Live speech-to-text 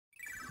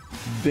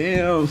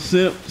Damn,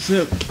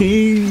 Simp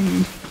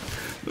King.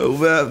 No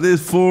about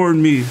this for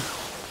me.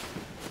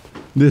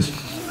 This.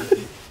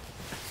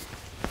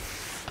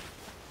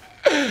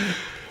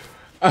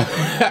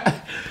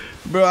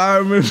 Bro, I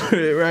remember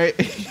it, right?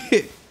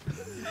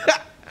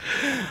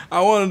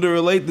 I wanted to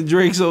relate to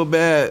Drake so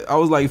bad. I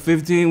was like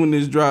 15 when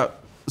this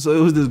dropped. So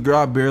it was this girl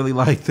I barely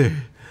liked her.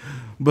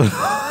 But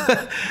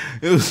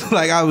it was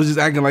like I was just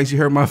acting like she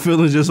hurt my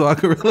feelings just so I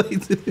could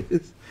relate to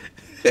this.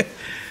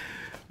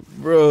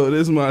 Bro,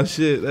 this is my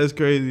shit. That's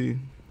crazy.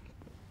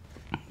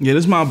 Yeah,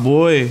 this is my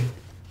boy.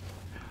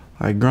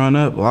 Like growing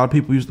up, a lot of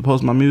people used to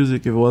post my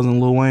music. If it wasn't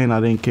Lil Wayne, I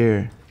didn't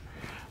care.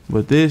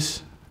 But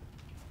this,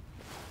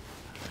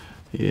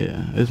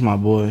 yeah, it's my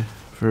boy,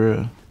 for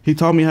real. He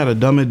taught me how to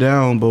dumb it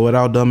down, but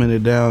without dumbing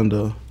it down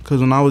though.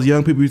 Cause when I was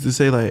young, people used to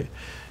say like,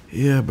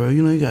 yeah, bro,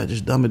 you know, you gotta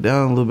just dumb it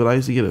down a little bit. I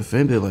used to get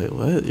offended, like,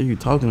 what are you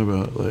talking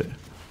about? Like,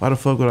 why the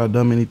fuck would I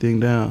dumb anything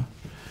down?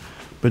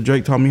 But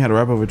Drake taught me how to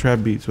rap over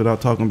trap beats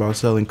without talking about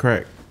selling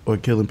crack or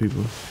killing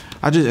people.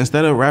 I just,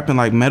 instead of rapping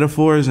like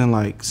metaphors and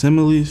like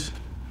similes,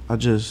 I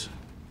just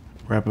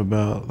rap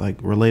about like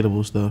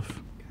relatable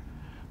stuff.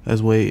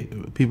 That's way,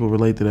 people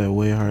relate to that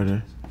way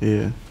harder.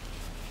 Yeah.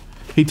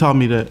 He taught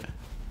me that,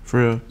 for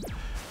real.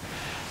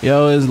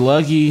 Yo, it's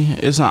Lucki.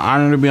 It's an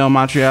honor to be on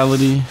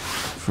Montreality,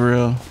 for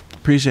real.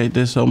 Appreciate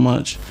this so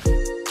much.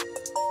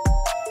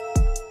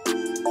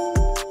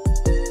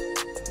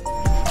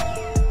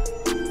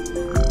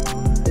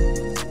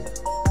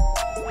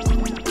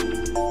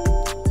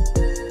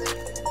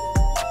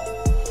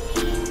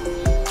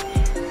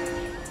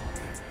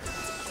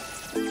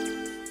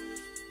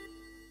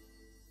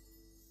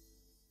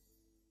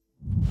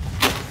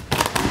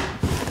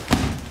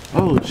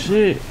 Oh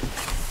shit.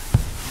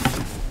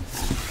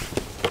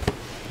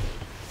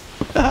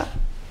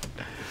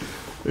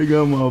 We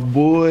got my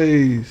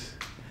boys.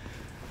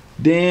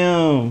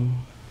 Damn.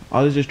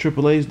 Oh, this is just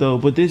Triple A's though.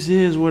 But this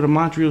is where the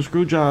Montreal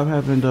screw job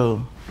happened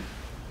though.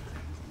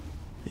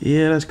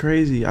 Yeah, that's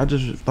crazy. I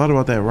just thought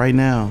about that right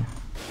now.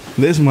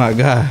 This my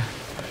guy.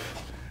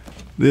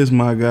 This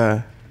my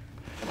guy.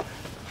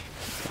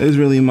 This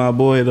really my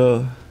boy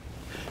though.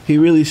 He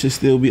really should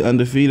still be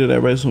undefeated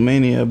at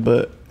WrestleMania,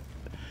 but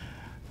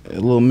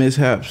little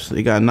mishaps.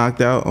 They got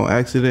knocked out on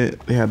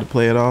accident. They had to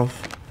play it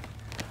off.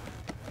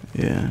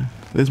 Yeah.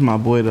 This is my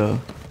boy though.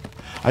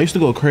 I used to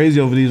go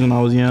crazy over these when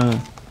I was young.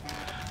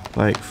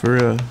 Like, for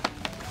real.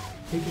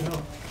 Take it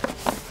out.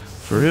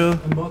 For real?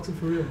 Unboxing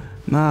for real.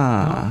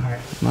 Nah. Oh,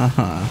 right.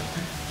 Nah.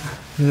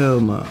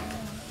 Hell no.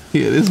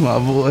 Yeah, this is my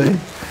boy.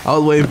 I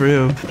was waiting for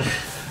him.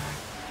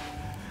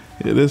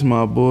 Yeah, this is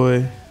my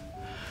boy.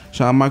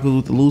 Shawn Michaels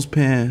with the loose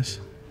pants.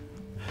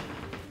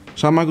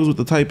 Shawn Michaels with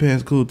the tight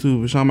pants cool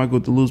too, but Shawn Michaels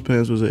with the loose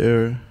pants was an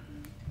error.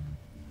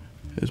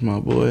 It's my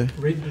boy.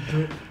 Rate the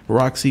drip.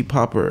 Roxy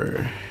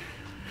Popper.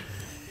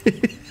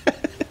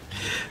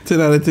 10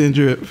 out of 10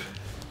 drip.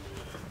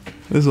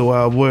 This is a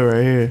wild boy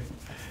right here.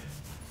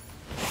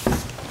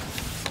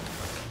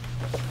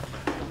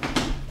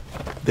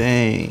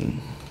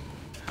 Dang.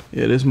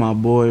 Yeah, this is my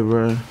boy,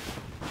 bro.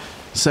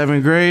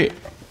 7th grade.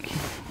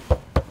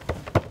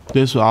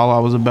 This was all I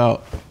was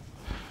about.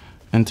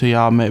 Until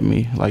y'all met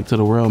me, like till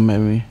the world met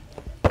me.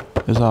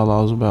 That's all I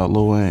was about,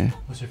 Lil Wayne.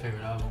 What's your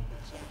favorite album?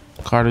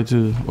 Carter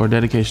 2, or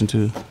Dedication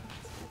 2.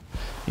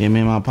 Yeah, me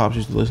and my pops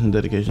used to listen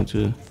to Dedication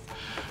 2.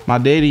 My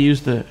daddy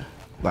used to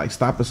like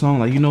stop a song,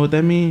 like, you know what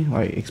that mean?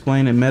 Like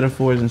explaining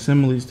metaphors and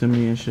similes to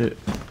me and shit.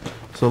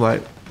 So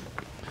like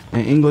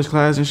in English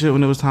class and shit,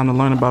 when it was time to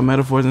learn about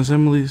metaphors and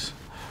similes,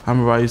 I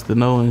remember I used to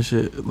know and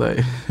shit,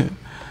 like,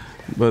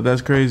 but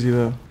that's crazy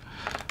though.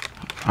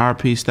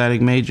 RP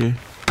Static Major.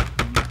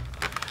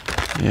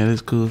 Yeah,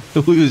 that's cool.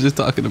 We was just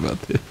talking about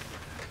this.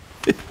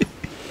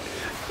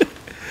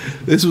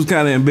 This was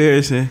kind of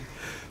embarrassing.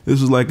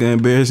 This was like an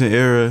embarrassing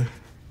era.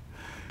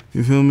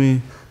 You feel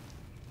me?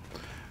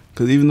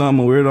 Cause even though I'm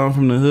a weirdo, I'm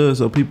from the hood,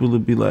 so people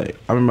would be like,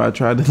 I remember I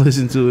tried to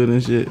listen to it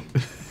and shit.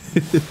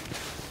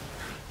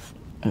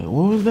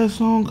 What was that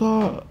song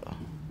called?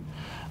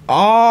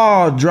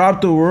 Oh,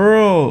 Drop the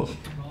World.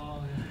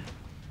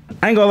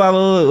 I ain't gonna lie,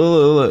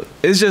 look.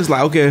 It's just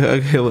like, okay,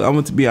 look, I'm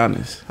gonna be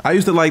honest. I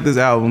used to like this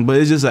album, but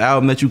it's just an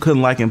album that you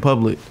couldn't like in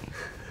public.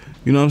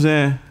 You know what I'm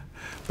saying?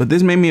 But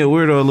this made me a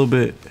weirdo a little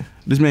bit.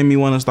 This made me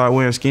want to start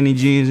wearing skinny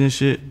jeans and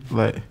shit.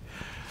 Like,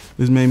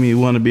 this made me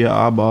want to be an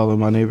oddball in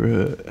my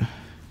neighborhood.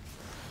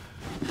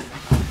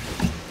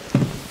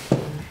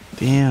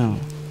 Damn.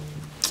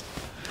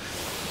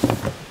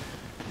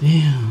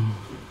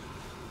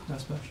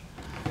 That's special.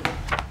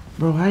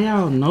 Bro, how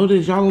y'all know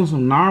this? Y'all on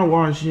some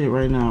narwhal shit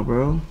right now,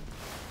 bro.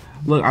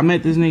 Look, I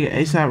met this nigga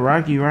ASAP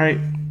Rocky, right?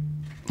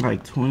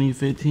 Like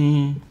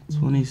 2015,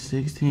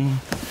 2016.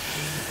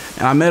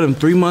 And I met him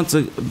 3 months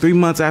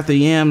after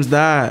Yams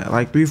died.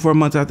 Like 3-4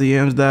 months after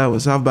Yams died, when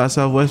South by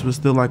Southwest was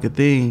still like a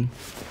thing.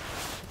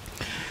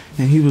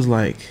 And he was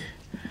like,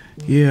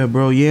 yeah,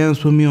 bro, Yams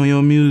put me on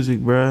your music,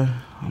 bro.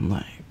 I'm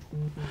like,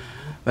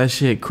 that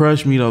shit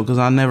crushed me though, cause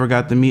I never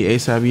got to meet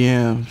ASAP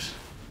Yams.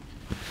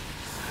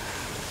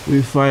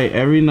 We fight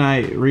every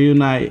night,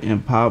 reunite,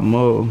 and pop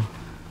mo.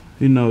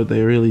 You know what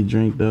they really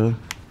drink though.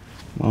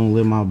 Long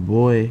live my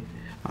boy.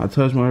 I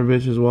touch my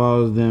bitches'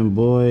 walls, then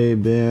boy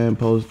band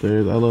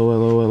posters.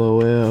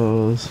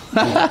 LOLOLOLs.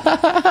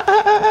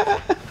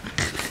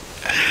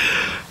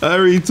 I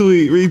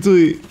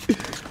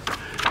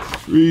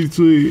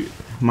retweet.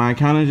 My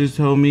accountant just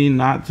told me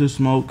not to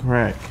smoke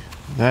crack.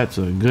 That's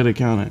a good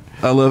accountant.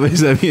 I love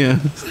AP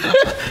Yams.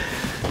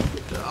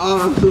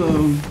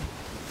 Awesome.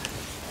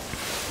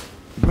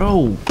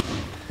 Bro,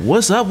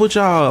 what's up with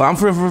y'all? I'm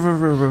Fred,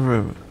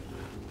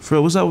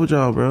 what's up with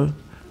y'all, bro?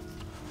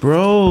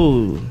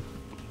 Bro.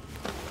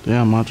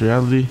 Damn,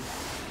 Montreality.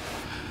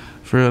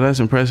 For real, that's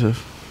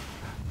impressive.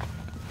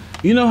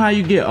 You know how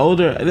you get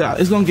older,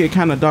 it's gonna get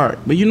kind of dark,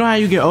 but you know how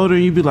you get older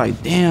and you be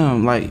like,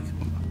 damn, like,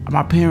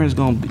 my parents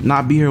gonna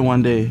not be here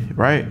one day,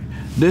 right?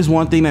 This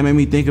one thing that made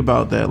me think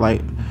about that,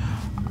 like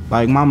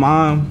my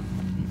mom,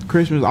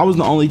 Christmas, I was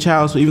the only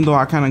child, so even though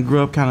I kind of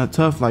grew up kind of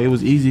tough, like, it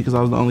was easy because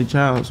I was the only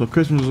child, so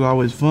Christmas was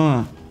always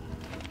fun.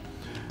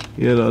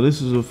 Yeah, though,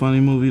 this is a funny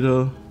movie,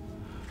 though.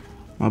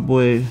 My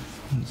boy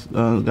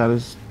got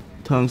his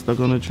tongue stuck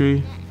on a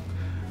tree,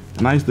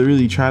 and I used to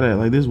really try that,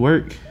 like, this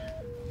work,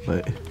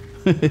 but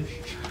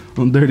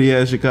on dirty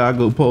ass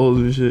Chicago poles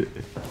and shit.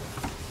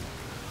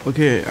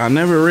 Okay, I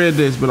never read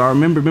this, but I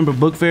remember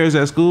book fairs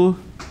at school.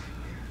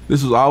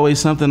 This was always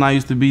something I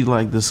used to be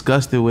like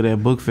disgusted with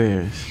at book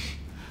fairs.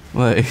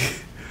 Like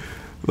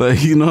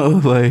you know,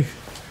 like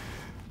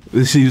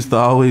this used to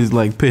always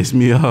like piss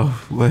me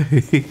off.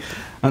 Like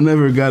I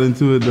never got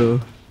into it though.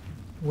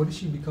 What is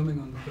she becoming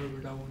on the cover,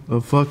 that one?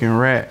 A fucking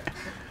rat.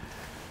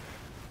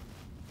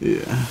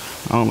 Yeah,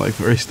 I don't like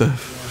furry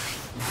stuff.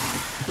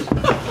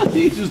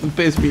 These used to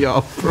piss me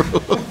off, bro.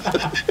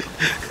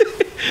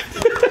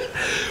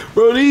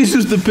 Bro, these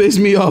used to piss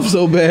me off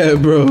so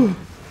bad, bro.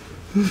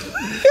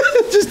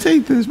 Just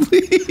take this,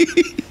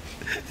 please.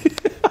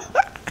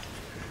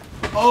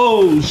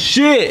 Oh,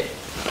 shit.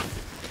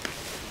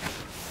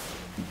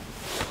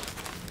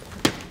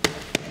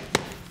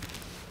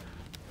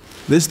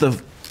 This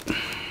stuff.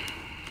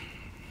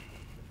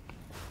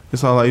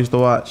 That's all I used to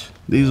watch.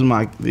 This is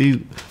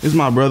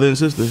my brother and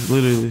sisters,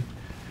 literally.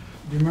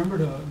 Do you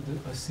remember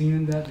a scene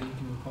in that you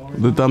can recall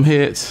right The now? thumb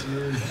heads.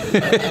 Yeah.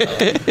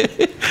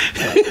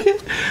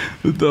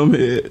 The thumb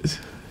heads.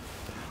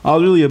 I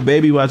was really a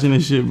baby watching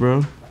this shit,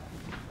 bro.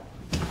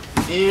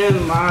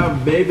 And my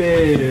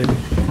baby.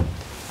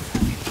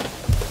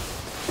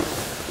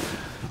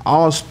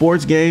 All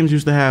sports games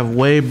used to have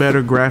way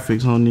better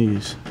graphics on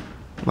these.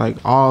 Like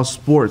all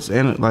sports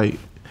and like,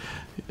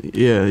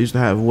 yeah, used to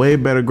have way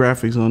better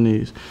graphics on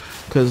these.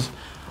 Cause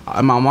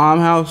at my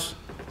mom's house,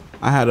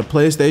 I had a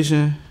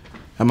PlayStation.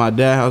 At my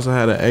dad's house, I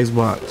had an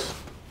Xbox.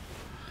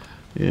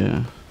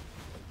 Yeah.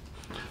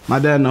 My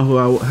dad know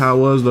how I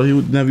was though. He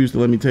never used to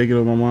let me take it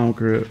on my mom's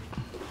crib.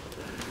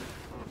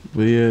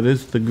 But yeah,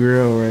 this is the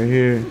grill right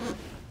here.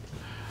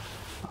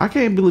 I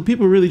can't believe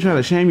people really try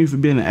to shame you for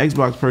being an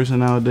Xbox person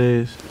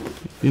nowadays.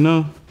 You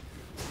know?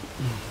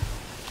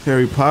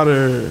 Harry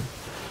Potter.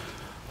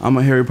 I'm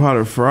a Harry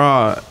Potter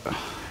fraud.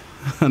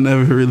 I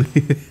never really.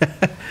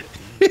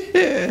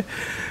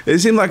 It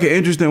seemed like an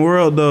interesting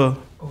world though.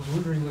 I was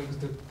wondering, like, is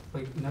the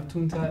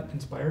Neptune tat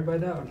inspired by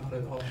that or not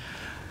at all?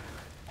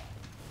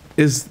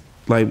 It's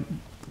like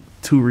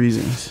two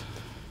reasons.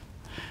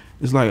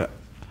 It's like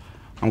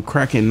I'm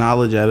cracking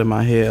knowledge out of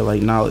my head,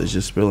 like knowledge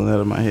just spilling out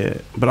of my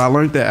head. But I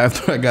learned that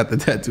after I got the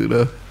tattoo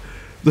though.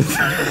 The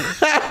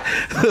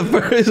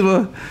first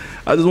one,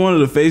 I just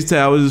wanted a face tat.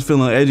 I was just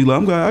feeling edgy.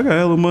 Like I got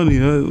hella money.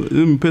 It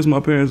didn't piss my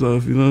parents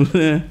off, you know what I'm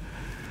saying?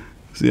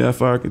 See how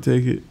far I could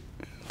take it.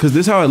 Cause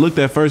this how it looked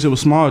at first. It was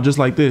small, just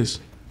like this,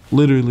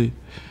 literally.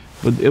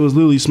 But it was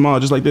literally small,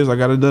 just like this. I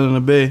got it done in the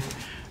bay.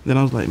 Then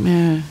I was like,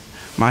 man,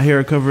 my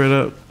hair cover it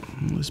up.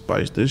 Let's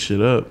spice this shit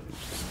up.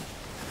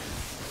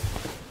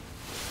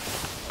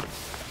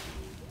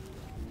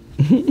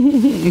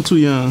 I'm too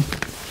young.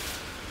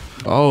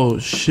 Oh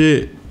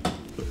shit.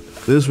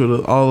 This where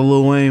all the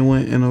Lil Wayne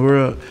went in the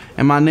world.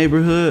 In my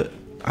neighborhood,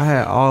 I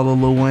had all the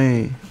Lil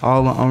Wayne,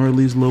 all the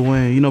unreleased Lil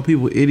Wayne. You know,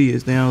 people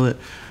idiots. They don't let.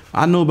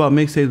 I knew about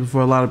mixtapes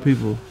before a lot of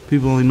people.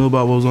 People only knew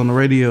about what was on the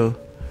radio.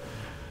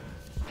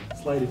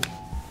 Sliding.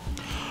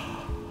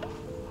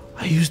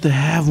 I used to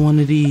have one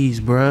of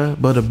these,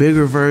 bruh, but a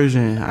bigger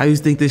version. I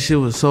used to think this shit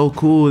was so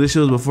cool. This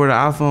shit was before the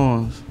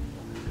iPhones.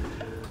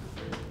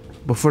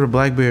 Before the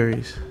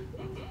Blackberries.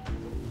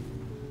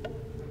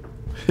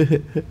 I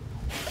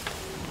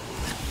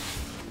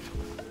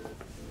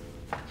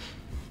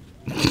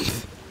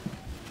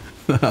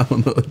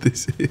don't know what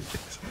this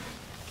is.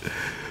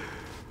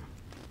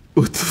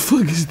 What the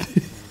fuck is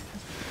this?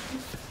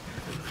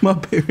 My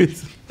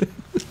parents.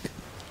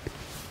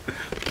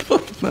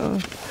 Fuck no.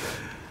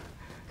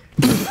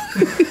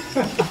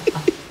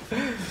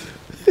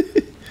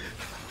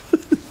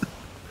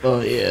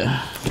 Oh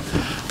yeah.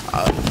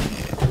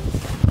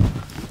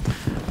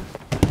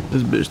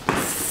 This bitch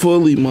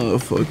fully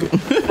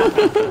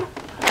motherfucking.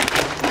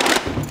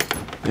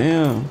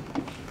 Damn.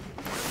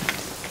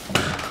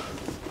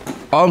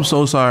 Oh, I'm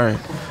so sorry.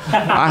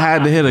 I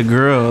had to hit a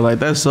girl. Like,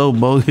 that's so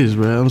bogus,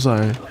 bro. I'm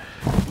sorry.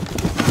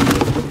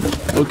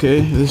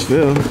 Okay, this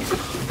fell.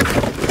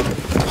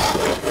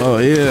 Oh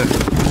yeah.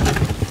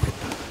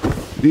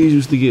 These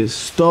used to get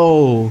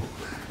stole.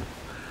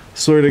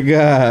 Swear to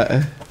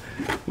God.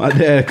 My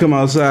dad come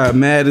outside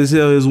mad as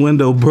hell, his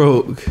window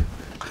broke.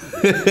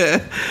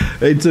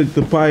 They took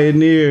the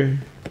Pioneer.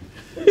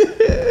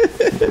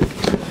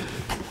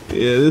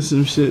 Yeah, this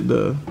some shit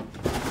though.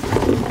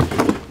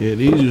 Yeah,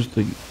 these used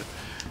to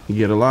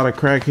get a lot of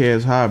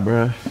crackheads high,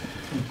 bruh.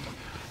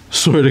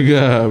 Swear to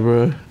God,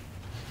 bruh.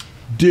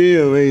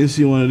 Damn, I ain't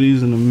seen one of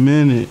these in a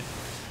minute.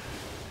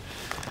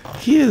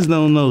 Kids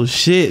don't know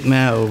shit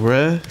now,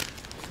 bruh.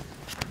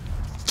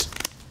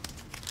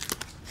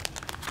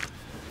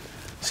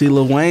 See,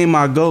 Lil Wayne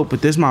my GOAT,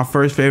 but this my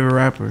first favorite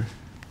rapper.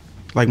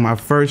 Like my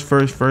first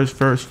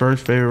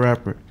favorite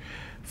rapper.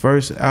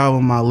 First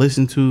album I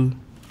listened to,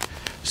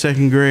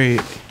 2nd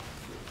grade.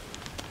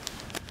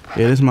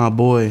 Yeah, this my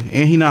boy.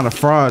 And he not a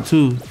fraud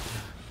too.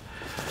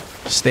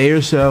 Stay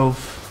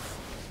yourself.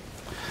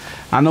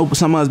 I know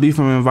some of us be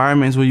from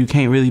environments where you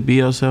can't really be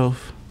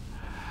yourself.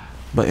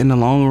 But in the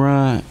long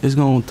run, it's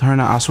gonna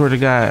turn out, I swear to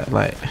God,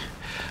 like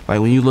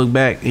when you look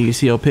back and you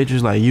see your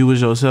pictures, like you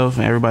was yourself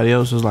and everybody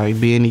else was like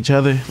being each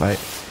other, like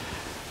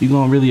you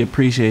gonna really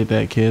appreciate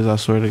that, kids. I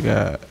swear to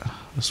God.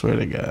 I swear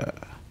to God.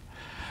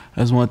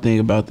 That's one thing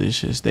about this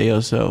shit. Stay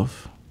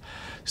yourself.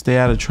 Stay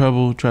out of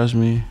trouble, trust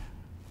me.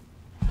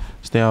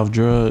 Stay off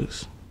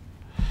drugs.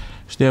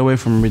 Stay away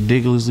from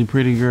ridiculously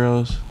pretty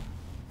girls.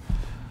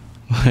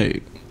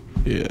 Like,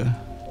 yeah.